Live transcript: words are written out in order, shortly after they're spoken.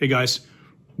Hey guys,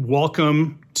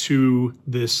 welcome to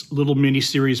this little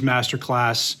mini-series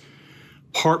masterclass,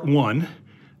 part one,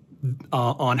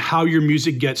 on how your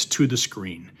music gets to the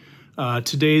screen.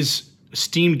 Today's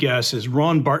esteemed guest is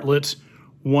Ron Bartlett,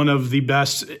 one of the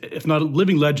best, if not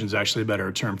living legends, actually a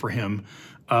better term for him,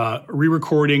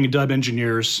 re-recording dub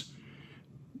engineers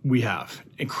we have.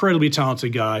 Incredibly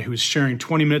talented guy who's sharing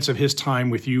 20 minutes of his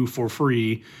time with you for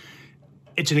free.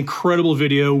 It's an incredible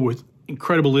video with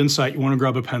incredible insight. You want to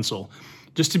grab a pencil.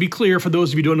 Just to be clear, for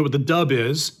those of you who don't know what the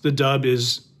dub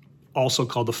is also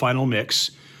called the final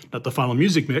mix, not the final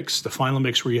music mix, the final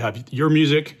mix where you have your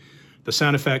music, the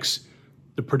sound effects,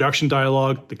 the production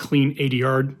dialogue, the clean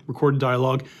ADR recorded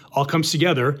dialogue, all comes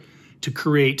together to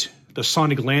create the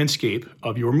sonic landscape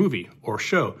of your movie or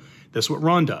show. That's what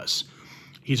Ron does.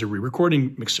 He's a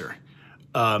re-recording mixer.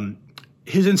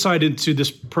 His insight into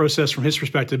this process from his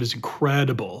perspective is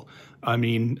incredible. I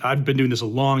mean, I've been doing this a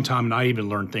long time, and I even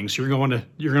learned things. So you're going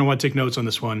to want to take notes on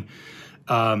this one.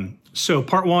 So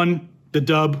part one, the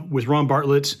dub with Ron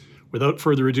Bartlett. Without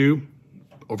further ado,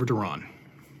 over to Ron.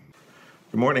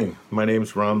 Good morning. My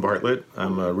name's Ron Bartlett.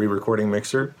 I'm a re-recording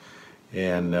mixer,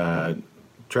 and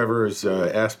Trevor's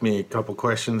asked me a couple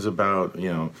questions about,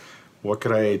 what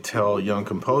could I tell young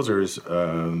composers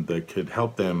that could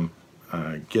help them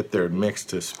get their mix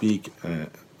to speak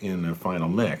in a final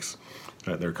mix.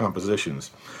 Their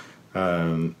compositions.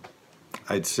 I'd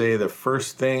say the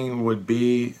first thing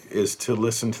is to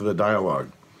listen to the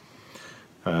dialogue.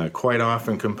 Quite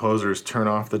often composers turn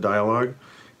off the dialogue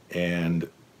and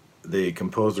they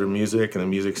compose their music and the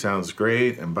music sounds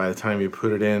great, and by the time you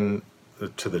put it in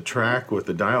to the track with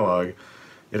the dialogue,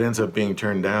 it ends up being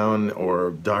turned down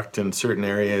or ducked in certain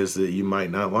areas that you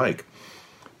might not like.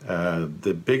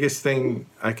 The biggest thing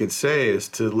I could say is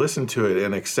to listen to it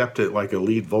and accept it like a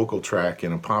lead vocal track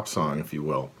in a pop song, if you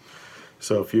will.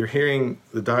 So if you're hearing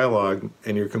the dialogue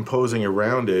and you're composing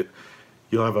around it,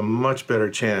 you'll have a much better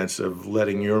chance of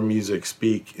letting your music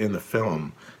speak in the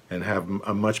film and have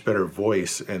a much better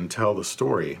voice and tell the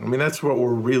story. I mean, that's what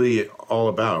we're really all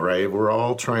about, right? We're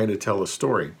all trying to tell a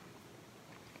story.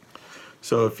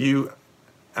 So if you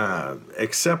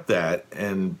accept that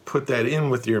and put that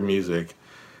in with your music,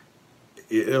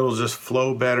 it'll just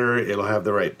flow better, it'll have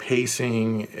the right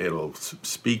pacing, it'll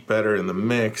speak better in the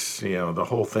mix. The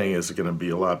whole thing is going to be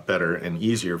a lot better and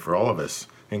easier for all of us,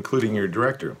 including your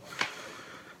director.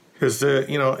 Because,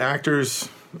 actors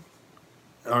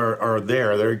are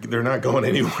there, they're not going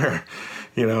anywhere,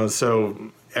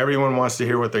 so everyone wants to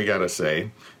hear what they got to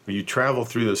say. You travel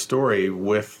through the story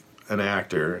with an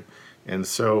actor, and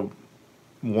so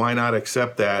why not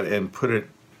accept that and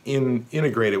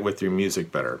integrate it with your music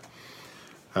better?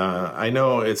 I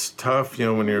know it's tough,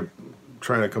 when you're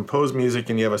trying to compose music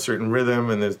and you have a certain rhythm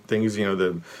and there's things,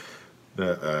 a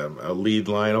lead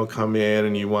line will come in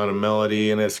and you want a melody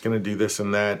and it's going to do this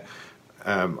and that.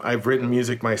 I've written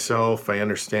music myself. I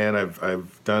understand.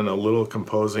 I've done a little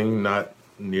composing, not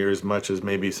near as much as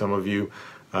maybe some of you.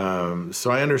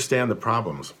 So I understand the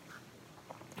problems.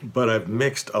 But I've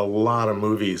mixed a lot of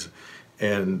movies,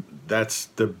 and that's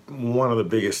one of the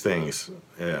biggest things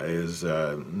is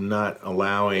not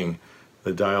allowing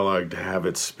the dialogue to have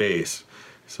its space.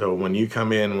 So when you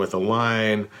come in with a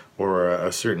line or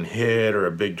a certain hit or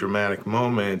a big dramatic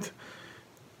moment,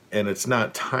 and it's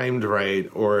not timed right,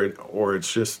 or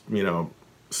it's just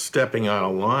stepping on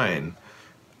a line,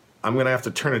 I'm gonna have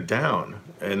to turn it down,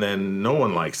 and then no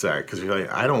one likes that because you're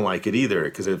like, I don't like it either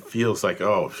because it feels like,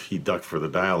 oh, he ducked for the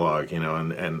dialogue,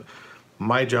 and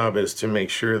my job is to make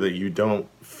sure that you don't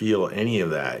feel any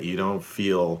of that. You don't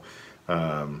feel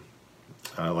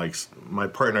like my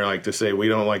partner like to say, we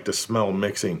don't like to smell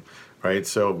mixing, right?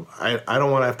 So I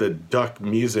don't want to have to duck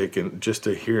music and just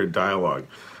to hear dialogue.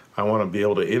 I want to be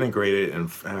able to integrate it and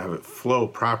have it flow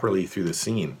properly through the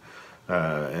scene,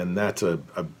 and that's a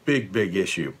big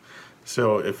issue.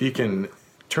 So if you can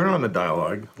turn on the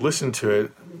dialogue, listen to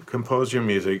it, compose your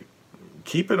music,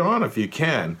 keep it on if you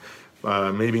can.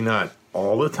 Maybe not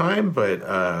all the time,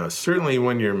 but certainly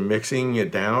when you're mixing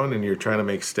it down and you're trying to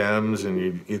make stems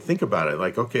and you think about it,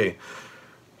 like, okay,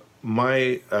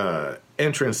 my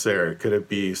entrance there, could it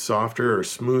be softer or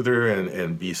smoother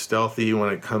and be stealthy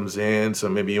when it comes in? So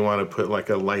maybe you want to put like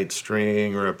a light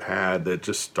string or a pad that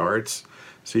just starts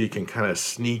so you can kind of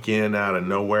sneak in out of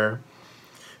nowhere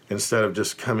instead of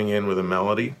just coming in with a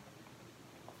melody.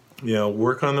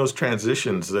 Work on those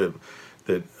transitions that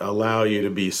allow you to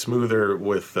be smoother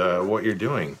with what you're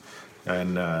doing.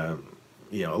 And, a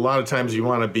lot of times you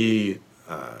want to be,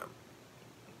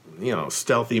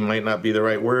 stealthy might not be the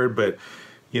right word, but,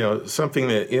 something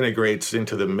that integrates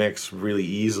into the mix really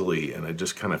easily and it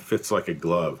just kind of fits like a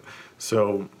glove.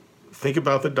 So think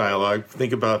about the dialogue,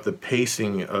 think about the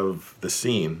pacing of the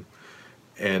scene,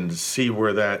 and see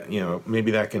where that, maybe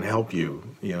that can help you,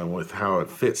 with how it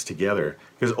fits together.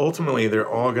 Because ultimately, they're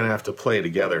all going to have to play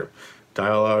together,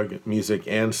 dialogue, music,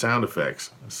 and sound effects.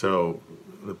 So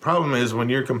the problem is when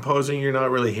you're composing, you're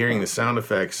not really hearing the sound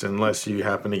effects unless you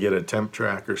happen to get a temp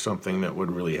track or something that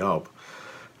would really help.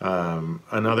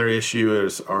 Another issue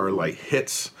are like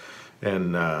hits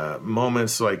and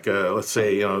moments like, let's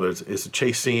say, it's a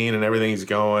chase scene and everything's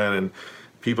going and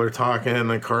people are talking and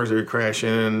the cars are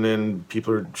crashing and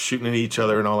people are shooting at each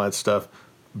other and all that stuff.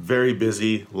 Very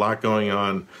busy, lot going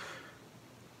on.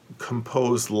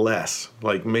 Compose less,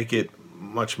 like make it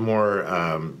much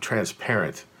more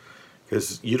transparent,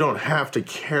 because you don't have to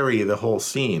carry the whole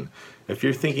scene. If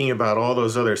you're thinking about all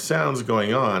those other sounds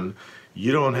going on,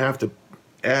 you don't have to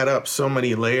add up so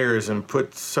many layers and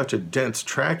put such a dense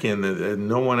track in that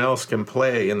no one else can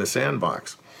play in the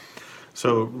sandbox.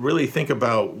 So really think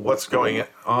about what's going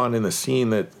on in the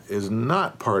scene that is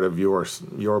not part of your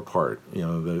part,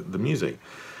 the music.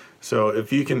 So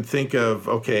if you can think of,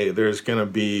 okay, there's going to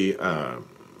be a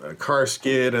car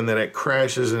skid and then it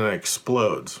crashes and it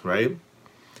explodes, right?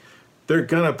 They're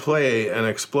going to play an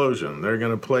explosion. They're going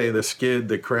to play the skid,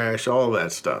 the crash, all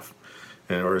that stuff,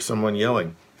 or someone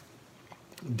yelling.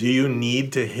 Do you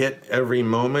need to hit every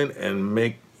moment and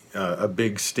make a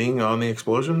big sting on the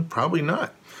explosion? Probably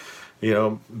not.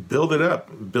 Build it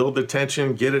up, build the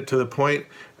tension, get it to the point,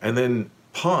 and then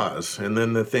pause, and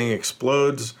then the thing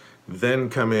explodes,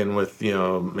 then come in with,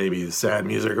 maybe sad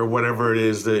music or whatever it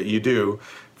is that you do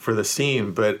for the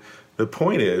scene. But the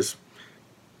point is,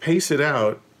 pace it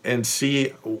out and see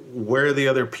where the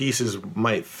other pieces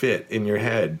might fit in your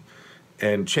head.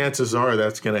 And chances are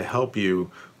that's going to help you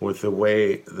with the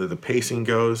way that the pacing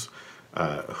goes,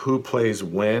 who plays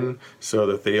when, so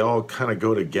that they all kind of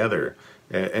go together.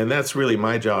 And that's really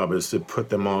my job, is to put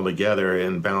them all together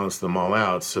and balance them all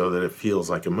out so that it feels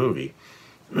like a movie.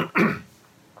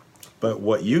 But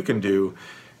what you can do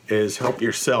is help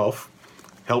yourself,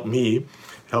 help me,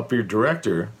 help your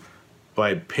director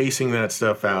by pacing that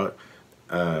stuff out,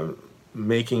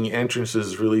 making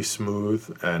entrances really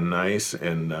smooth and nice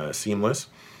and seamless,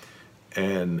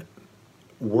 and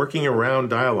working around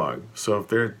dialogue. So if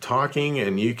they're talking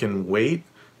and you can wait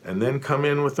and then come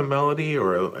in with a melody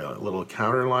or a little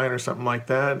counter line or something like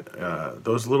that,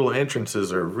 those little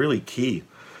entrances are really key.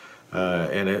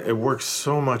 And it works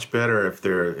so much better if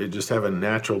it just have a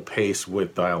natural pace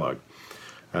with dialogue.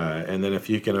 And then if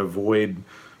you can avoid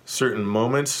certain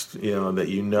moments,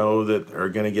 that are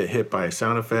going to get hit by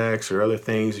sound effects or other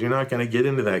things, you're not going to get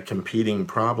into that competing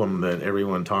problem that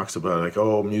everyone talks about, like,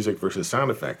 oh, music versus sound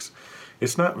effects.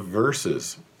 It's not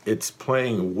versus, it's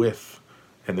playing with,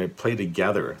 and they play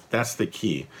together. That's the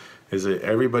key, is that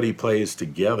everybody plays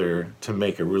together to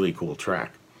make a really cool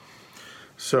track.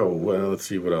 So, let's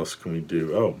see, what else can we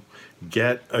do? Oh,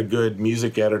 get a good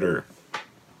music editor.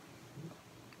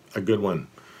 A good one.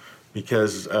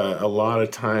 Because a lot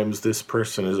of times this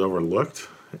person is overlooked,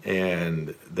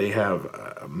 and they have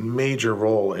a major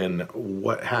role in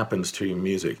what happens to your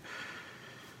music.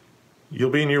 You'll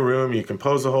be in your room, you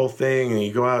compose the whole thing, and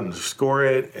you go out and score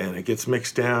it, and it gets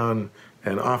mixed down,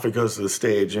 and off it goes to the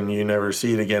stage, and you never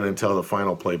see it again until the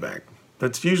final playback.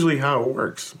 That's usually how it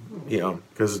works,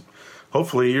 because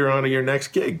hopefully you're on to your next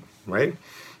gig, right?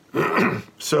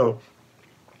 So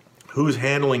who's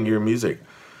handling your music?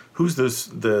 Who's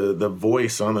the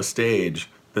voice on the stage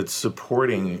that's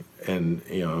supporting and,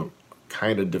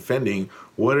 kind of defending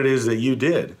what it is that you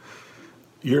did?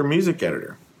 Your music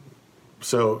editor.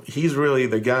 So he's really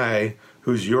the guy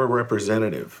who's your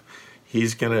representative.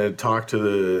 He's going to talk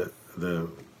to the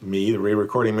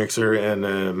re-recording mixer,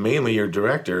 and mainly your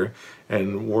director,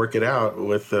 and work it out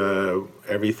with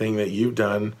everything that you've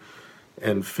done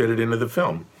and fit it into the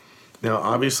film. Now,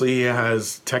 obviously, he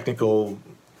has technical,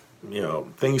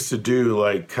 things to do,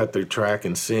 like cut the track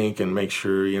and sync and make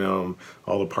sure,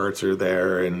 all the parts are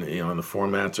there and, and the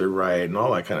formats are right and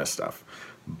all that kind of stuff.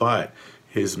 But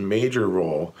his major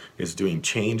role is doing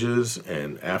changes,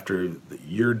 and after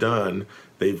you're done,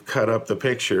 they've cut up the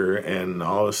picture, and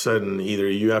all of a sudden either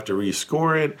you have to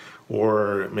rescore it,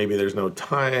 or maybe there's no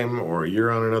time, or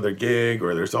you're on another gig,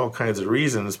 or there's all kinds of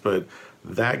reasons, but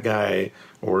that guy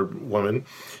or woman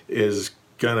is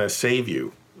gonna save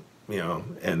you,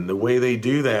 and the way they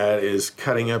do that is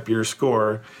cutting up your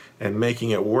score and making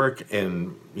it work,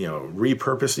 and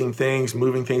repurposing things,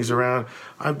 moving things around.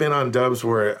 I've been on dubs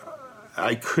where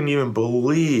I couldn't even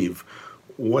believe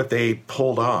what they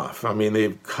pulled off. I mean,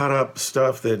 they've cut up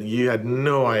stuff that you had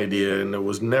no idea and it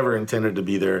was never intended to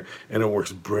be there, and it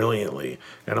works brilliantly.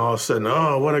 And all of a sudden,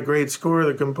 oh, what a great score,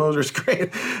 the composer's great,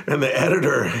 and the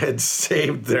editor had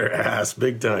saved their ass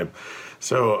big time.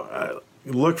 So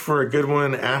look for a good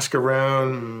one, ask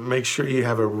around, make sure you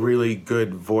have a really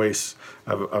good voice,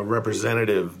 a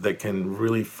representative that can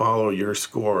really follow your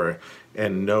score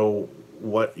and know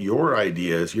what your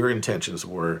ideas, your intentions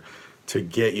were to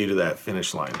get you to that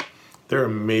finish line. They're a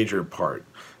major part.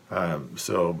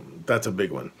 So that's a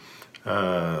big one.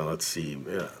 Let's see.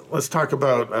 Let's talk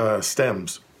about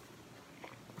stems.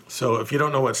 So if you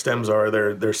don't know what stems are,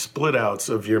 they're split outs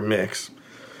of your mix.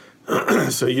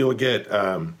 So you'll get,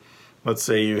 let's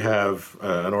say you have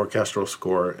an orchestral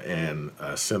score and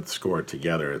a synth score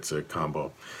together. It's a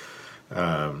combo,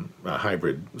 a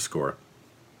hybrid score.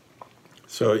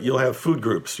 So you'll have food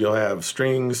groups. You'll have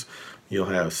strings, you'll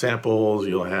have samples,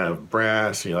 you'll have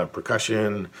brass, you'll have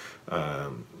percussion,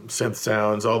 synth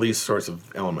sounds, all these sorts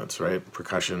of elements, right?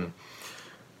 Percussion.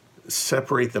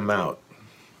 Separate them out,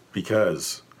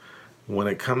 because when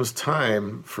it comes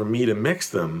time for me to mix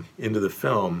them into the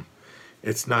film,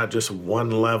 it's not just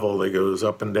one level that goes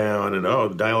up and down and, oh,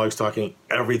 the dialogue's talking,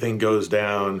 everything goes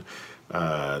down.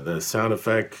 The sound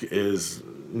effect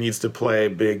needs to play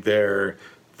big there.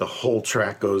 The whole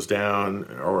track goes down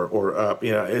or up.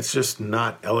 You know, it's just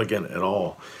not elegant at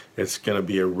all. It's going to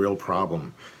be a real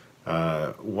problem.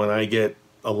 When I get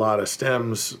a lot of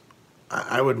stems,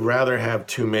 I would rather have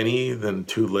too many than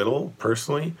too little,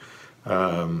 personally.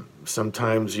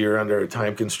 Sometimes you're under a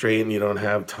time constraint and you don't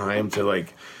have time to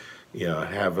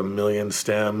have a million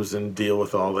stems and deal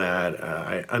with all that.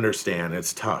 I understand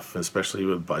it's tough, especially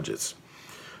with budgets.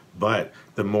 But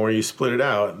the more you split it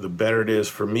out, the better it is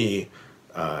for me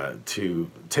to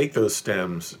take those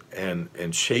stems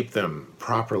and shape them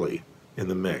properly in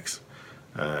the mix.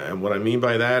 And what I mean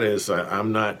by that is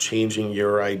I'm not changing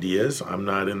your ideas. I'm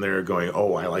not in there going,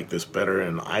 oh, I like this better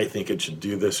and I think it should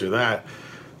do this or that.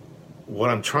 What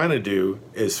I'm trying to do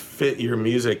is fit your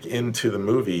music into the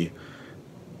movie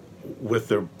with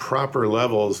the proper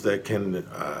levels that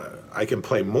I can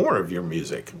play more of your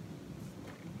music.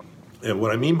 And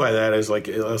what I mean by that is, like,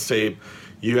 let's say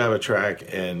you have a track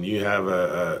and you have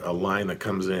a line that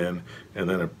comes in, and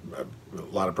then a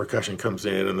lot of percussion comes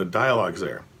in and the dialogue's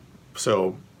there.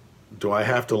 So do I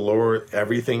have to lower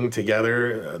everything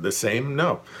together the same?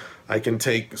 No. I can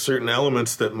take certain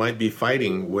elements that might be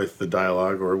fighting with the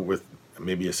dialogue or with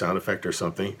maybe a sound effect or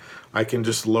something. I can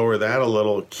just lower that a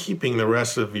little, keeping the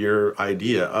rest of your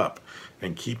idea up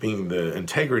and keeping the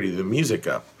integrity of the music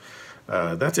up.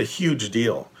 That's a huge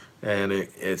deal. And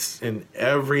it's in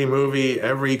every movie,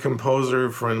 every composer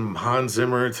from Hans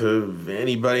Zimmer to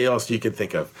anybody else you could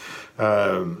think of.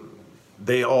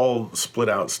 They all split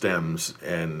out stems,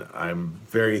 and I'm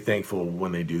very thankful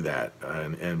when they do that.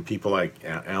 And people like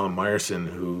Alan Meyerson,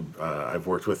 who I've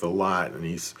worked with a lot, and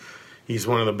he's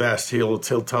one of the best. He'll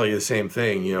tell you the same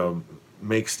thing,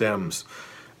 make stems.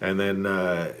 And then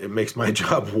it makes my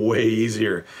job way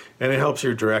easier, and it helps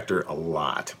your director a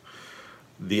lot.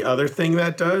 The other thing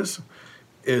that does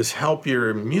is help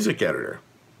your music editor.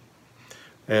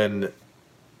 And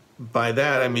by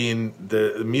that, I mean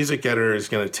the music editor is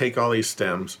going to take all these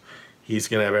stems. He's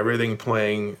going to have everything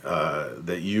playing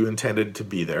that you intended to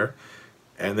be there.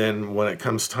 And then when it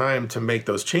comes time to make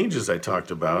those changes I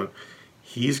talked about,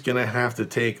 he's going to have to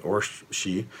take, or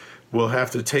she will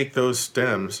have to take those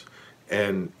stems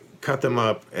and cut them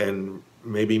up and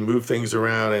maybe move things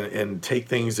around and take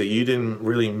things that you didn't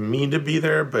really mean to be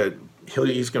there, but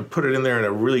he's going to put it in there in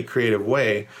a really creative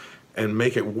way and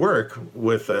make it work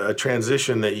with a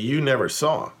transition that you never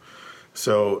saw.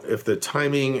 So if the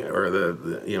timing or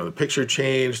the picture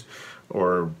changed,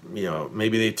 or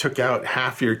maybe they took out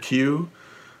half your cue,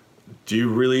 do you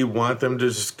really want them to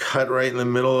just cut right in the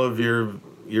middle of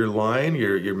your line,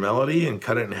 your melody, and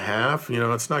cut it in half?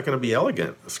 It's not going to be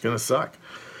elegant. It's going to suck.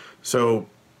 So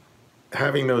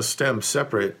having those stems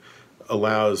separate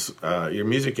allows your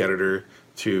music editor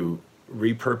to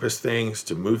repurpose things,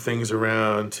 to move things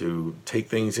around, to take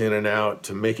things in and out,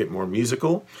 to make it more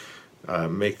musical,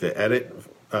 make the edit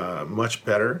much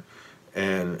better,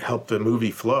 and help the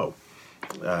movie flow.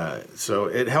 So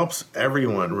it helps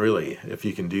everyone, really, if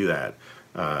you can do that.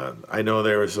 I know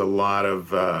there's a lot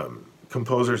of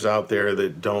composers out there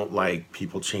that don't like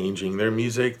people changing their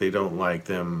music. They don't like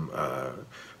them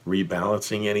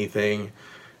rebalancing anything.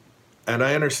 And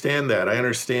I understand that. I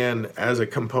understand as a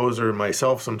composer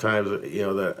myself sometimes,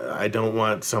 that I don't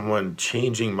want someone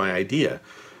changing my idea.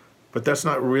 But that's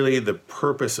not really the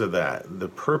purpose of that. The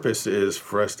purpose is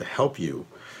for us to help you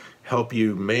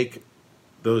make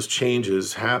those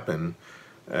changes happen,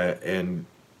 and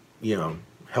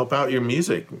help out your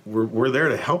music. We're there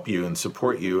to help you and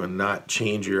support you, and not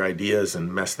change your ideas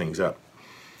and mess things up.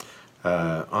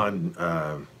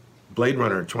 On Blade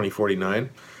Runner 2049,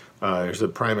 there's a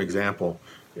prime example.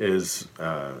 Is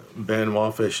Ben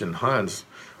Wallfish and Hans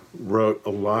wrote a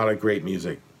lot of great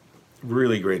music,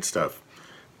 really great stuff.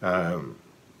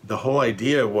 The whole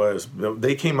idea was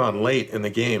they came on late in the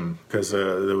game because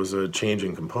there was a change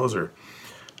in composer.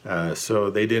 So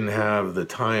they didn't have the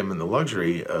time and the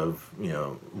luxury of,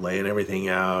 laying everything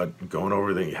out, going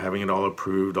over having it all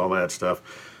approved, all that stuff.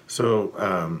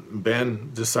 So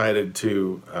Ben decided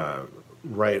to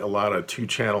write a lot of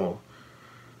 2-channel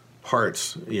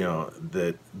parts,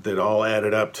 that all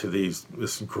added up to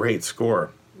this great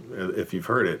score. If you've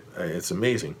heard it, it's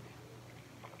amazing.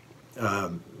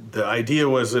 The idea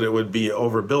was that it would be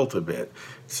overbuilt a bit.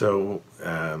 So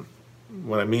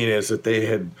what I mean is that they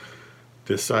had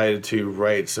decided to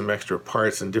write some extra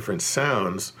parts and different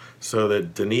sounds so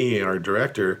that Denis, our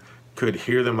director, could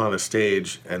hear them on the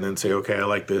stage and then say, okay, I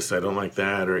like this, I don't like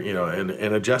that, or, and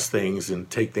adjust things and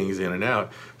take things in and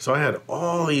out. So I had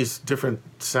all these different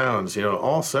sounds,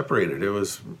 all separated. It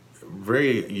was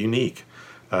very unique.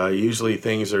 Usually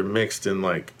things are mixed in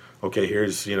like, okay,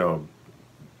 here's,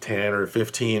 10 or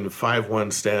 15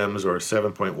 5/1 stems or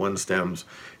 7.1 stems.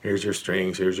 Here's your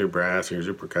strings, here's your brass, here's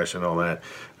your percussion, all that.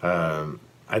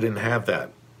 I didn't have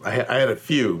that. I had a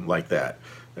few like that,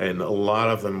 and a lot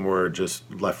of them were just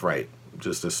left-right,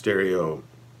 just a stereo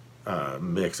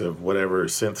mix of whatever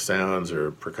synth sounds or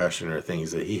percussion or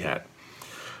things that he had.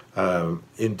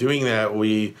 In doing that,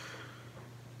 we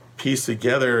pieced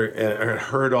together and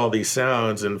heard all these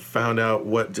sounds and found out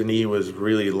what Denis was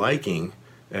really liking,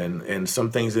 and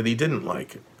some things that he didn't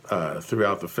like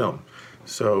throughout the film.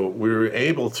 So we were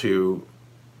able to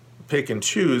pick and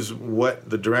choose what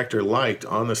the director liked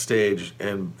on the stage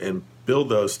and build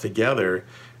those together.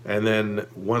 And then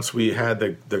once we had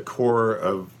the core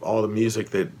of all the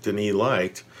music that Denis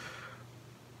liked,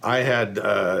 I had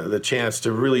the chance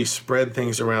to really spread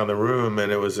things around the room, and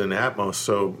it was in Atmos,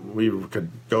 so we could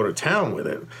go to town with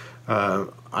it.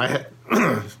 I had,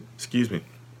 excuse me,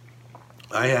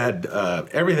 I had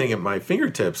everything at my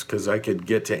fingertips because I could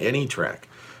get to any track.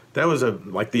 That was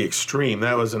like the extreme.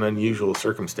 That was an unusual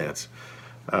circumstance.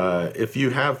 If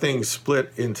you have things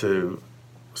split into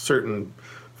certain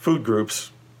food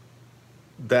groups,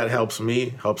 that helps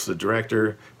me, helps the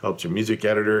director, helps your music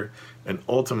editor, and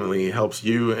ultimately helps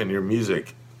you and your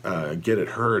music get it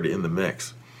heard in the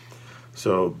mix.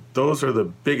 So those are the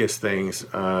biggest things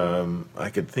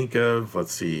I could think of.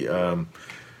 Let's see.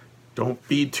 Don't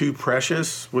be too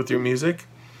precious with your music.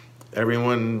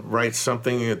 Everyone writes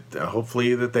something that,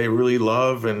 hopefully that they really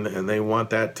love, and they want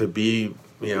that to be,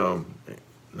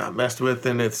 not messed with,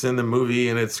 and it's in the movie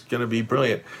and it's going to be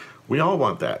brilliant. We all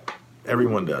want that.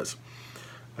 Everyone does.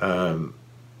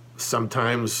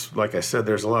 Sometimes, like I said,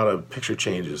 there's a lot of picture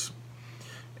changes,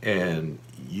 and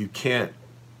you can't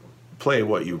play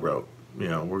what you wrote. We're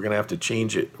going to have to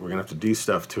change it. We're going to have to do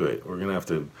stuff to it. We're going to have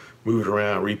to move it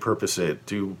around, repurpose it,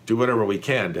 do whatever we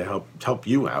can to help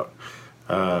you out.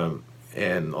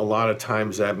 And a lot of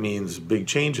times that means big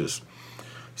changes.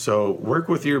 So work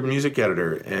with your music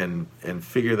editor and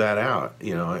figure that out,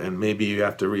 and maybe you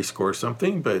have to rescore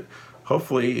something, but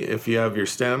hopefully if you have your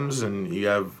stems and you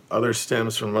have other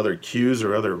stems from other cues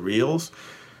or other reels,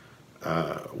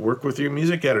 work with your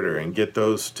music editor and get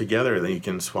those together. Then you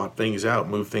can swap things out,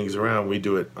 move things around. We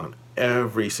do it on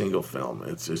every single film.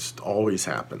 It just always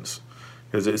happens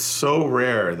because it's so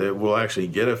rare that we'll actually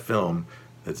get a film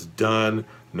that's done,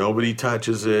 nobody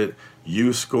touches it,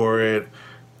 you score it,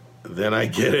 then I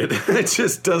get it. It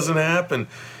just doesn't happen.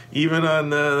 Even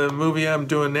on the movie I'm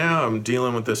doing now, I'm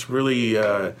dealing with this really,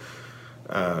 I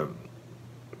don't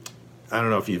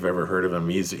know if you've ever heard of him.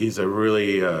 He's a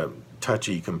really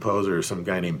touchy composer, some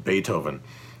guy named Beethoven,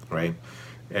 right?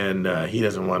 And he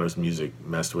doesn't want his music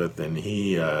messed with, and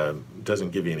he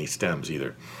doesn't give you any stems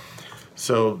either.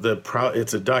 So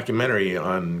it's a documentary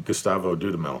on Gustavo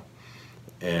Dudamel,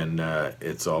 and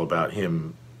it's all about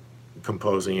him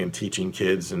composing and teaching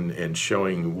kids and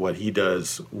showing what he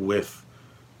does with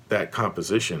that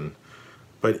composition.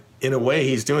 But in a way,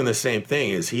 he's doing the same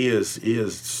thing. He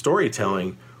is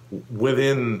storytelling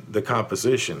within the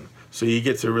composition. So you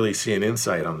get to really see an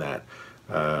insight on that.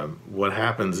 What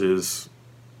happens is,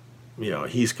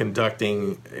 he's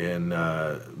conducting in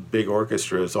big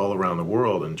orchestras all around the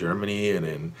world, in Germany and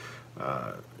in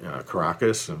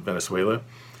Caracas and Venezuela.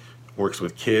 Works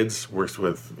with kids, works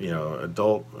with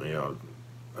adult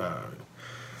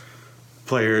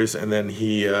players, and then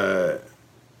he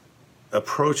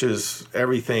approaches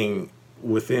everything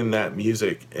within that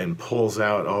music and pulls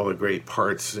out all the great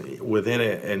parts within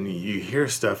it, and you hear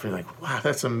stuff and you're like, wow,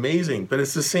 that's amazing, but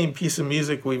it's the same piece of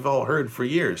music we've all heard for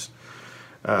years.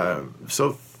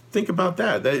 So think about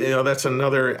that. That's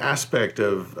another aspect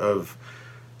of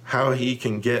how he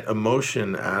can get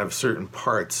emotion out of certain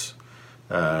parts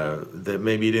that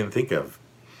maybe you didn't think of.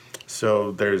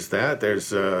 So there's that.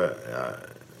 There's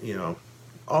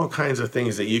all kinds of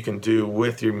things that you can do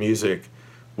with your music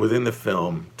within the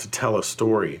film to tell a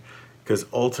story, because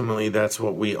ultimately that's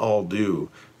what we all do,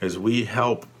 is we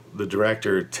help the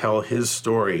director tell his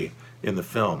story in the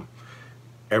film.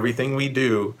 Everything we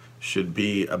do should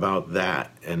be about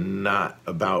that and not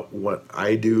about what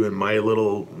I do in my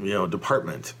little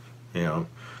department.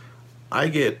 I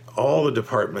get all the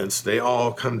departments, they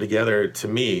all come together to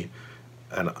me,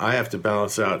 and I have to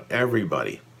balance out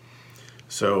everybody.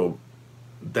 So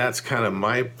that's kind of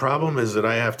my problem, is that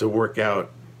I have to work out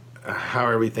how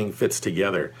everything fits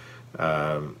together.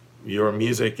 Your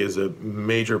music is a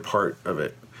major part of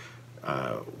it.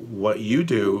 What you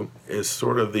do is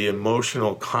sort of the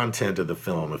emotional content of the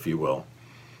film, if you will.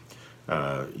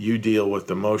 You deal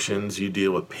with emotions, you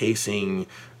deal with pacing,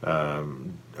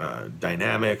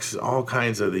 dynamics, all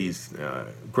kinds of these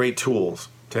great tools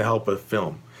to help a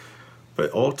film.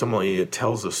 But ultimately, it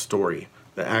tells a story.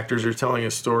 The actors are telling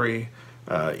a story.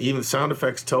 Even sound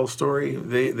effects tell a story.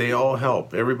 They all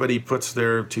help. Everybody puts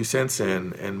their 2 cents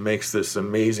in and makes this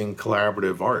amazing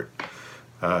collaborative art.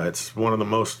 It's one of the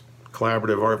most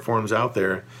collaborative art forms out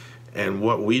there. And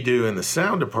what we do in the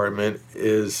sound department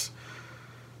is,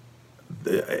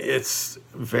 it's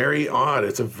very odd.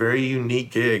 It's a very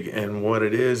unique gig. And what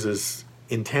it is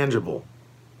intangible.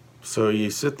 So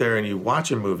you sit there and you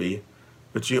watch a movie,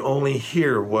 but you only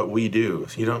hear what we do.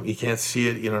 You can't see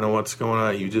it, you don't know what's going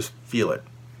on, you just feel it.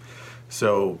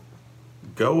 So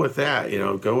go with that,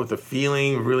 go with the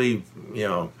feeling, really,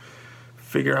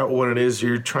 figure out what it is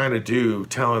you're trying to do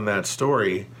telling that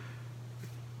story.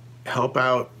 Help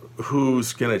out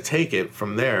who's going to take it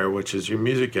from there, which is your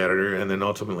music editor and then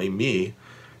ultimately me.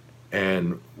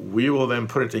 And we will then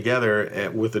put it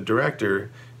together with the director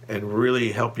and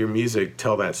really help your music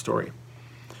tell that story.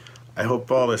 I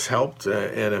hope all this helped,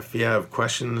 and if you have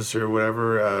questions or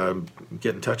whatever,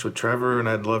 get in touch with Trevor, and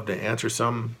I'd love to answer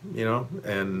some,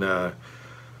 and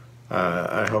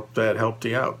I hope that helped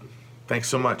you out. Thanks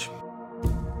so much.